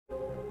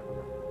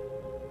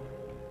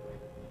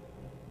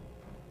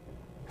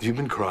Have you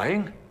been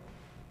crying?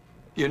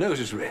 Your nose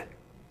is red.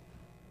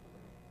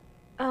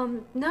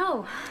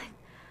 No.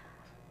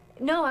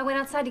 No, I went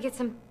outside to get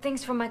some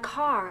things from my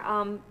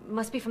car.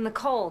 Must be from the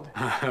cold.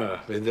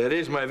 That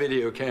is my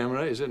video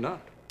camera, is it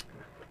not?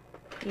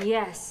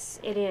 Yes,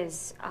 it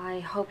is.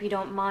 I hope you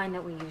don't mind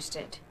that we used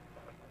it.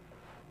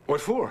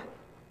 What for?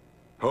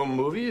 Home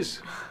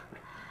movies?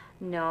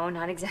 No,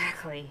 not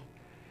exactly.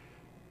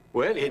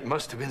 Well, it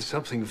must have been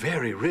something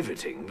very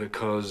riveting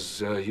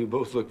because you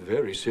both looked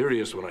very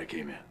serious when I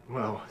came in.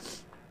 Well,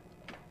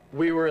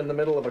 we were in the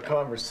middle of a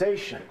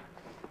conversation.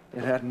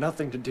 It had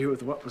nothing to do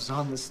with what was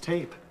on this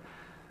tape.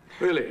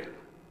 Really?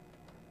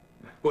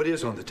 What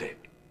is on the tape?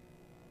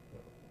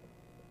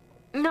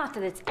 Not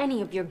that it's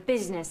any of your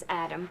business,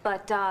 Adam,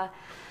 but,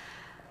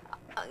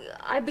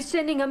 I was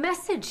sending a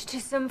message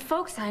to some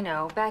folks I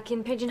know back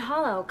in Pigeon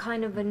Hollow.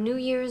 Kind of a New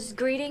Year's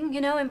greeting,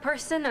 you know, in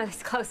person, or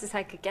as close as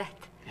I could get.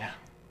 Yeah.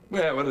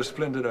 Well, what a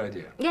splendid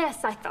idea.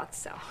 Yes, I thought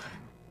so.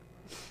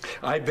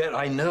 I bet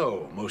I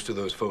know most of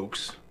those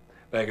folks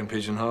back in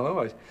Pigeon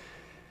Hollow. It'd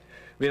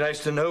be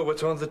nice to know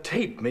what's on the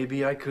tape.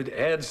 Maybe I could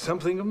add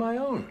something of my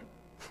own.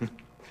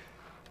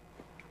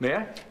 May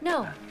I?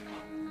 No,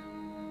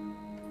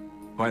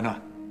 Why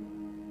not?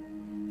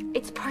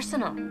 it's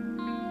personal.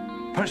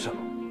 Personal?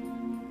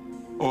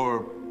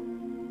 Or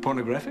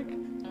pornographic?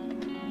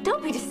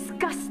 Don't be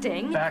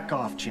disgusting. Back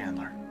off,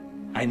 Chandler.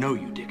 I know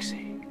you,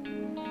 Dixie.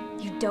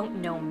 You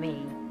don't know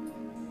me.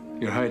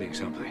 You're hiding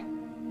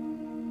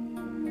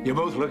something. You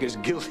both look as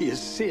guilty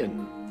as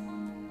sin.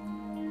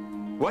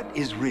 What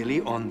is really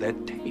on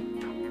that tape?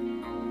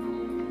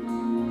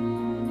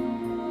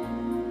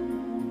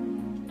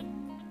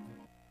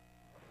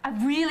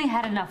 I've really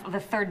had enough of the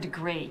third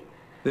degree.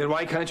 Then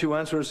why can't you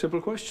answer a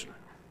simple question?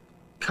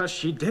 'Cause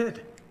she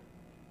did.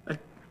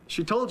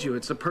 She told you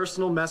it's a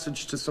personal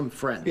message to some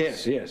friends.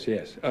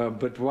 Yes.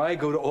 But why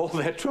go to all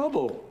that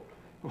trouble?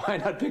 Why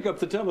not pick up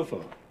the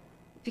telephone?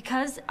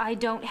 Because I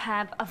don't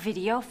have a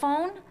video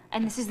phone,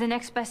 and this is the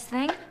next best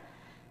thing?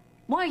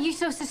 Why are you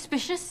so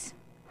suspicious?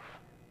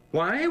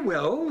 Why?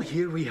 Well,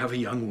 here we have a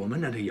young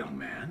woman and a young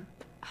man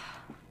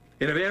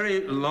in a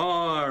very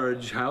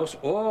large house,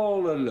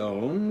 all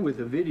alone, with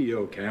a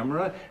video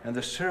camera and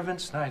the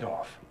servants' night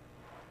off.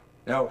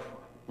 Now,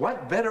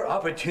 what better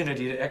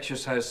opportunity to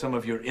exercise some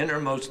of your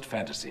innermost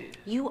fantasies?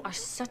 You are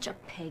such a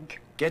pig.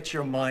 Get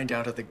your mind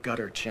out of the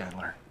gutter,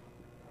 Chandler.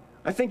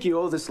 I think you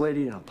owe this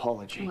lady an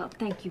apology. Well,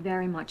 thank you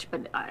very much,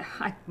 but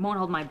I won't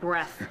hold my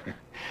breath.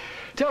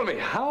 Tell me,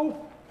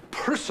 how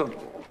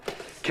personal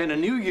can a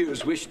New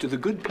Year's wish to the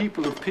good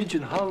people of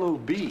Pigeon Hollow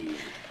be?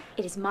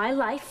 It is my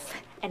life,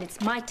 and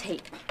it's my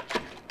tape.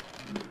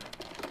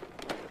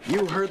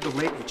 You heard the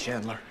lady,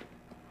 Chandler.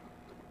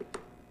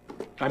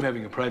 I'm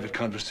having a private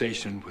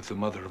conversation with the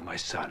mother of my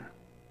son.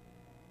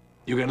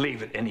 You can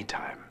leave at any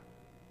time.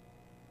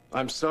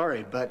 I'm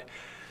sorry, but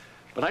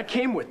I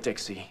came with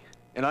Dixie,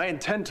 and I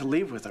intend to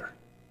leave with her.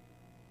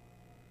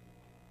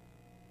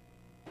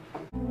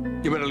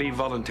 You going to leave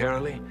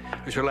voluntarily,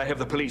 or shall I have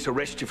the police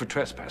arrest you for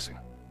trespassing?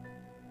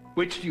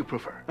 Which do you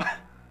prefer?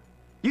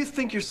 You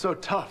think you're so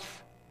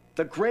tough.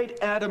 The great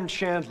Adam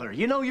Chandler.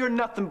 You know you're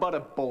nothing but a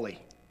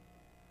bully.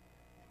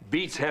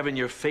 Beats having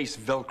your face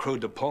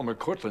velcroed to Palmer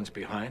Cortland's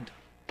behind.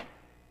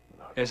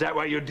 Is that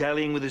why you're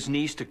dallying with his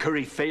niece to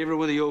curry favor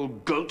with the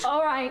old goat?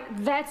 All right,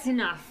 that's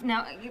enough.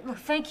 Now, look,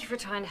 thank you for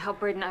trying to help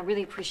Braden. I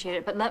really appreciate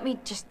it, but let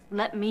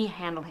me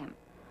handle him.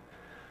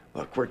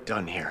 Look, we're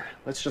done here.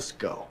 Let's just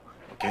go,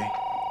 okay?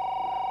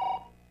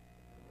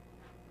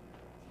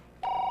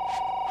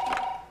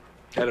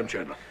 Adam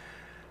Chandler.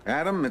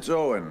 Adam, it's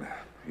Owen.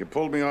 You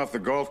pulled me off the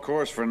golf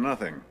course for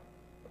nothing.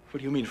 What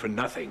do you mean for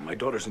nothing? My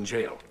daughter's in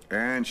jail.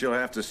 And she'll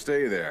have to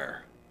stay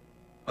there.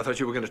 I thought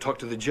you were going to talk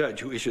to the judge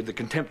who issued the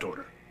contempt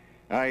order.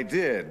 I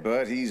did,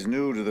 but he's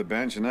new to the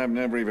bench and I've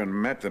never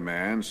even met the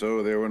man,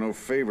 so there were no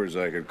favors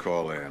I could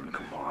call in.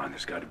 Come on,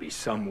 there's got to be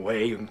some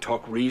way you can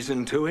talk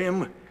reason to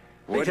him.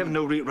 They'd have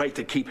no right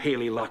to keep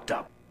Haley locked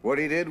up. What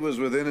he did was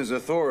within his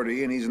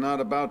authority and he's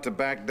not about to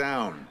back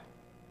down.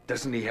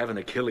 Doesn't he have an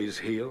Achilles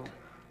heel?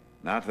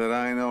 Not that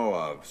I know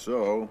of,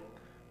 so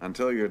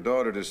until your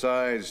daughter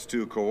decides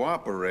to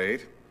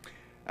cooperate,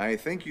 I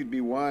think you'd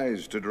be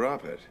wise to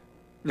drop it.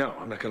 No,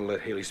 I'm not going to let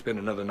Haley spend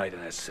another night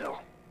in that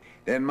cell.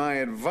 Then my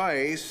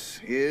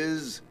advice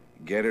is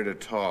get her to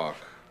talk.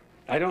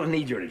 I don't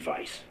need your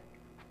advice.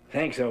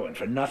 Thanks, Owen,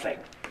 for nothing.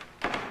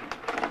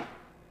 Well,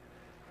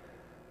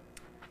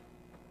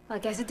 I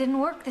guess it didn't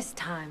work this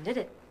time, did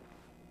it?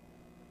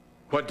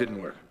 What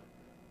didn't work?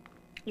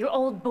 Your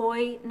old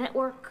boy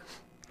network?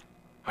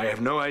 I have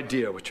no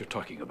idea what you're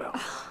talking about.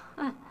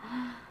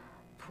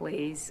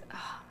 Please.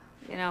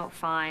 You know,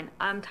 fine.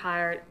 I'm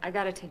tired. I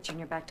gotta take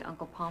Junior back to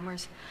Uncle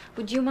Palmer's.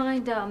 Would you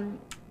mind,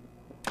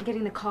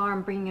 getting the car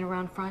and bringing it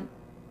around front?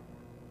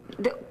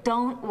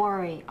 Don't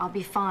worry. I'll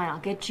be fine. I'll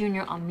get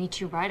Junior. I'll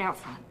meet you right out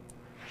front.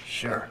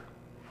 Sure.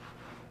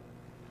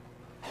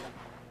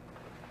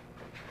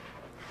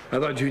 I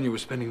thought Junior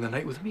was spending the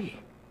night with me.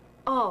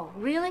 Oh,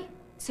 really?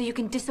 So you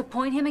can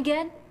disappoint him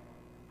again?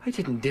 I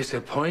didn't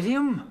disappoint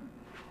him.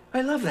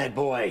 I love that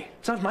boy.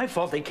 It's not my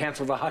fault they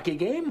canceled the hockey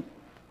game.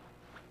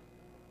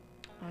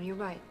 Oh, you're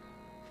right.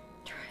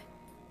 You're right.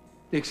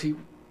 Dixie,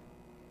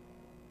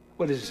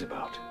 what is this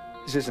about?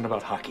 This isn't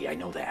about hockey, I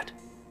know that.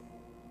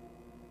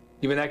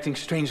 You've been acting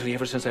strangely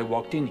ever since I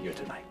walked in here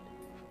tonight.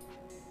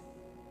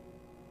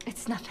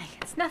 It's nothing.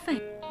 It's nothing.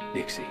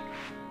 Dixie.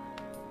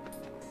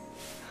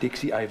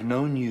 Dixie, I've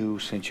known you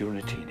since you were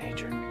a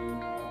teenager.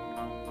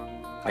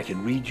 I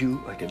can read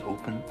you like an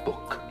open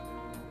book.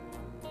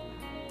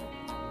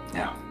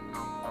 Now,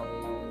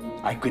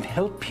 I can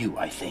help you,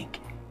 I think,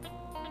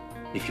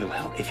 if you'll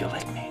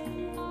let me.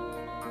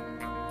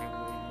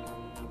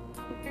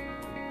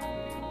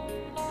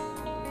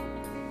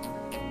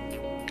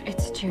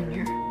 It's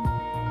Junior.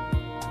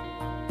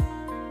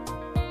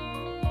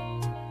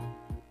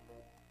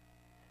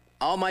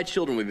 All My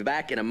Children will be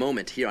back in a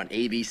moment here on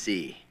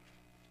ABC.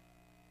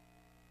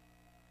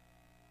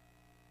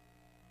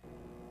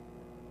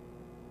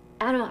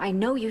 Adam, I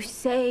know you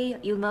say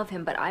you love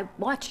him, but I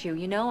watch you,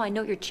 you know? I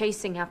know you're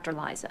chasing after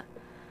Liza.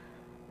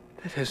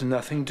 That has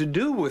nothing to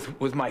do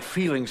with my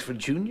feelings for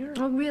Junior.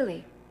 Oh,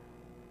 really?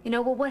 You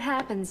know, well, what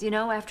happens, you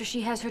know, after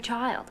she has her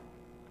child?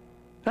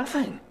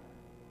 Nothing.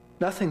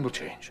 Nothing will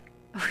change.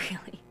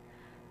 Really?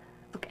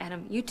 Look,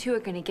 Adam, you two are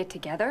gonna get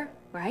together,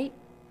 right?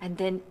 And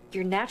then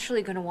you're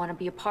naturally gonna want to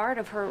be a part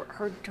of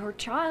her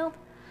child.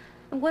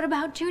 And what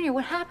about Junior?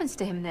 What happens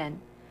to him then?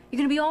 You're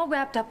gonna be all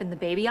wrapped up in the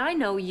baby. I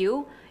know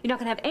you. You're not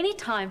gonna have any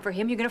time for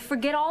him. You're gonna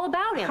forget all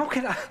about him. How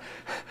can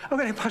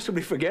I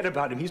possibly forget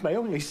about him? He's my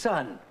only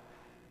son.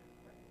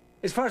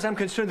 As far as I'm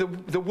concerned,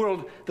 the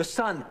world, the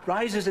sun,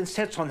 rises and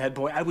sets on that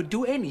boy. I would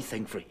do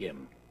anything for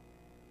him.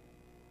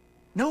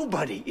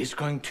 Nobody is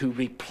going to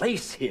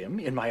replace him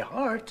in my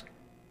heart.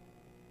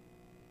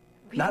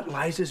 Really? Not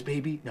Liza's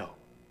baby, no.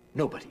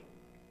 Nobody.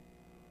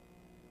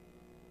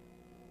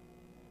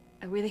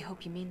 I really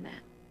hope you mean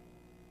that.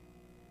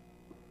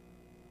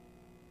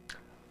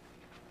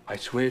 I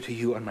swear to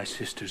you on my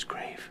sister's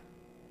grave.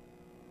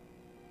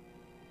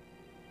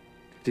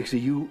 Dixie,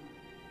 you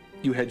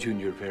had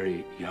Junior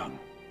very young.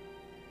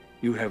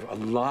 You have a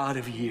lot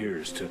of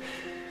years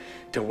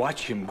to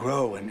watch him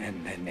grow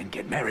and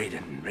get married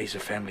and raise a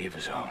family of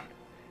his own.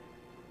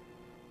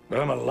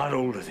 But I'm a lot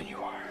older than you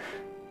are.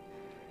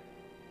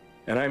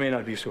 And I may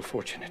not be so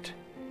fortunate.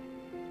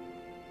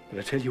 But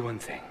I tell you one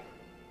thing.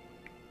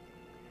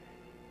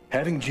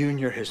 Having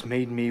Junior has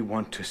made me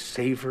want to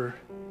savor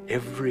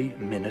every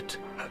minute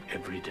of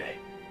every day.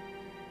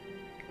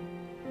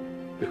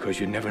 Because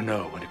you never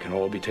know when it can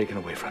all be taken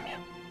away from you.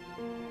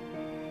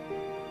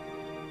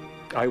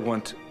 I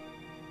want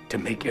to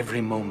make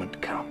every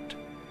moment count.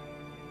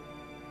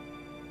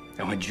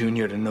 I want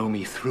Junior to know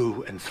me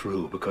through and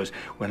through, because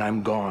when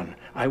I'm gone,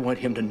 I want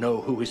him to know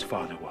who his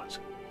father was.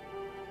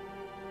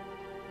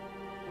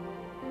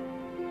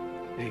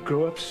 He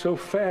grew up so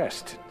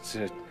fast.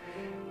 It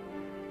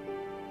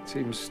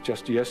seems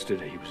just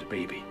yesterday he was a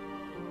baby.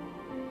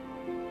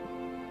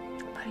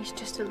 But he's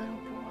just a little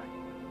boy.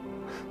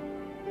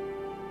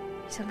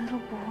 He's a little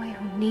boy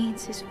who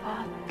needs his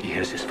father. He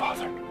is his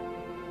father.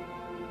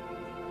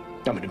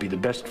 I'm going to be the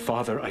best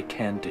father I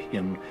can to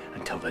him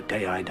until the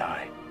day I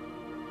die.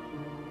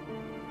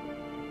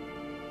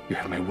 You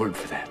have my word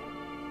for that.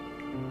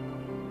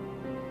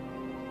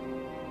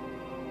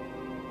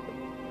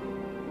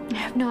 I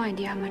have no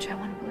idea how much I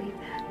want to believe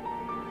that.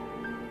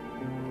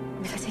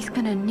 Because he's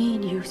gonna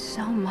need you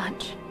so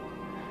much.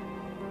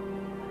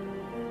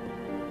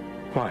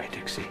 Why,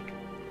 Dixie?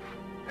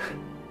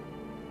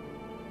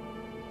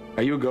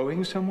 Are you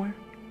going somewhere?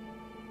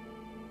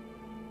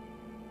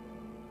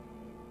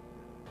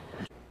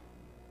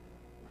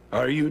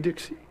 Are you,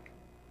 Dixie?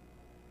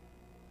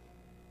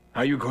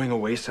 Are you going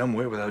away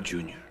somewhere without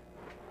Junior?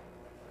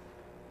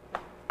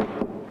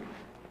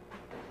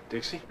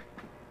 Dixie?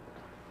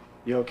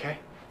 You okay?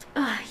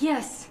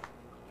 Yes.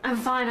 I'm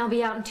fine. I'll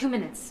be out in 2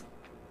 minutes.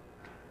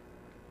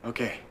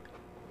 Okay.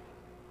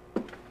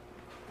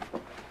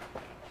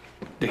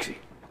 Dixie,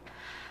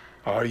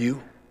 are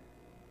you?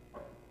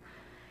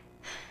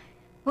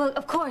 Well,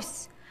 of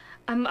course.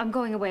 I'm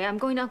going away. I'm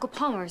going to Uncle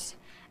Palmer's.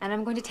 And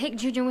I'm going to take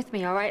Junior with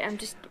me, all right? I'm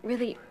just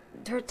really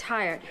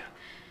tired.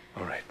 Yeah.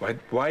 All right.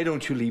 Why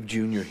don't you leave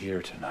Junior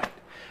here tonight?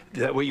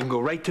 That way you can go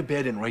right to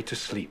bed and right to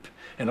sleep.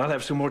 And I'll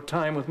have some more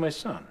time with my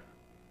son.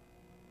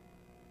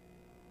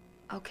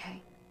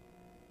 Okay.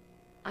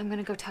 I'm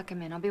gonna go tuck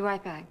him in. I'll be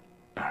right back.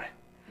 All right.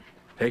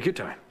 Take your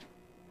time.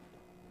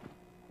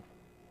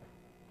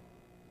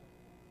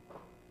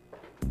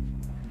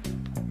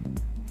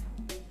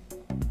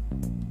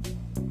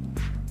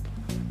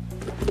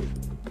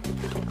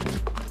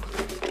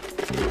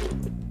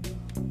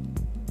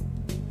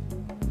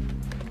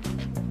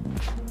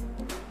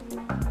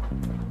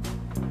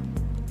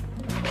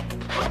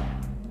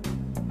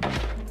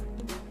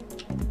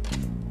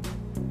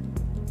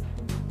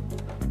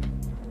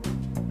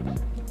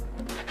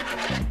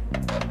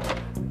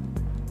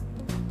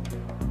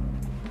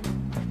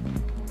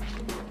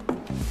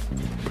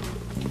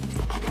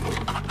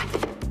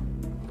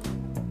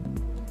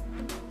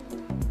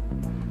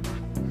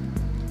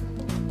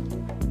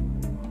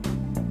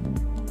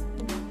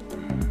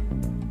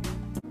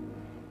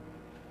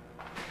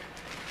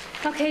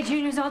 Okay,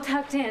 Junior's all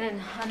tucked in,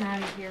 and I'm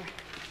out of here.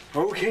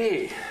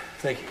 Okay,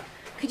 thank you.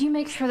 Could you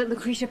make sure that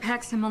Lucretia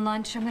packs him a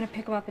lunch? I'm gonna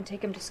pick him up and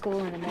take him to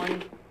school in the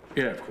morning.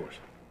 Yeah, of course.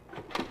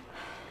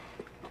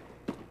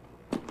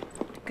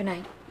 Good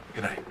night.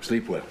 Good night.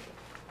 Sleep well.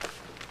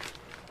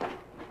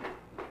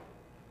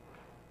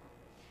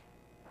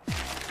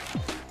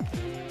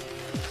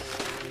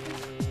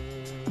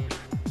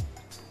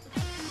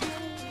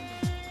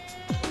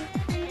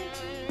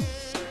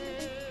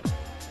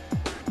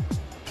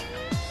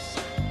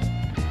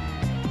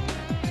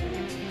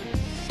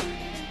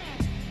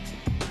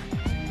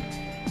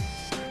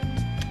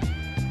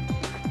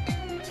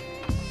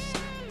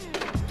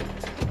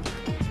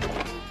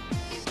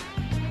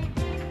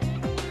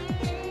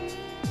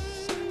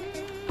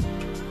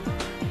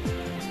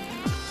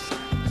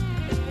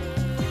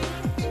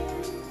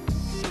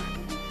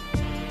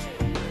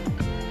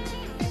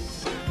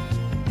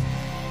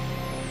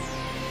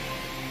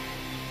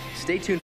 Stay tuned.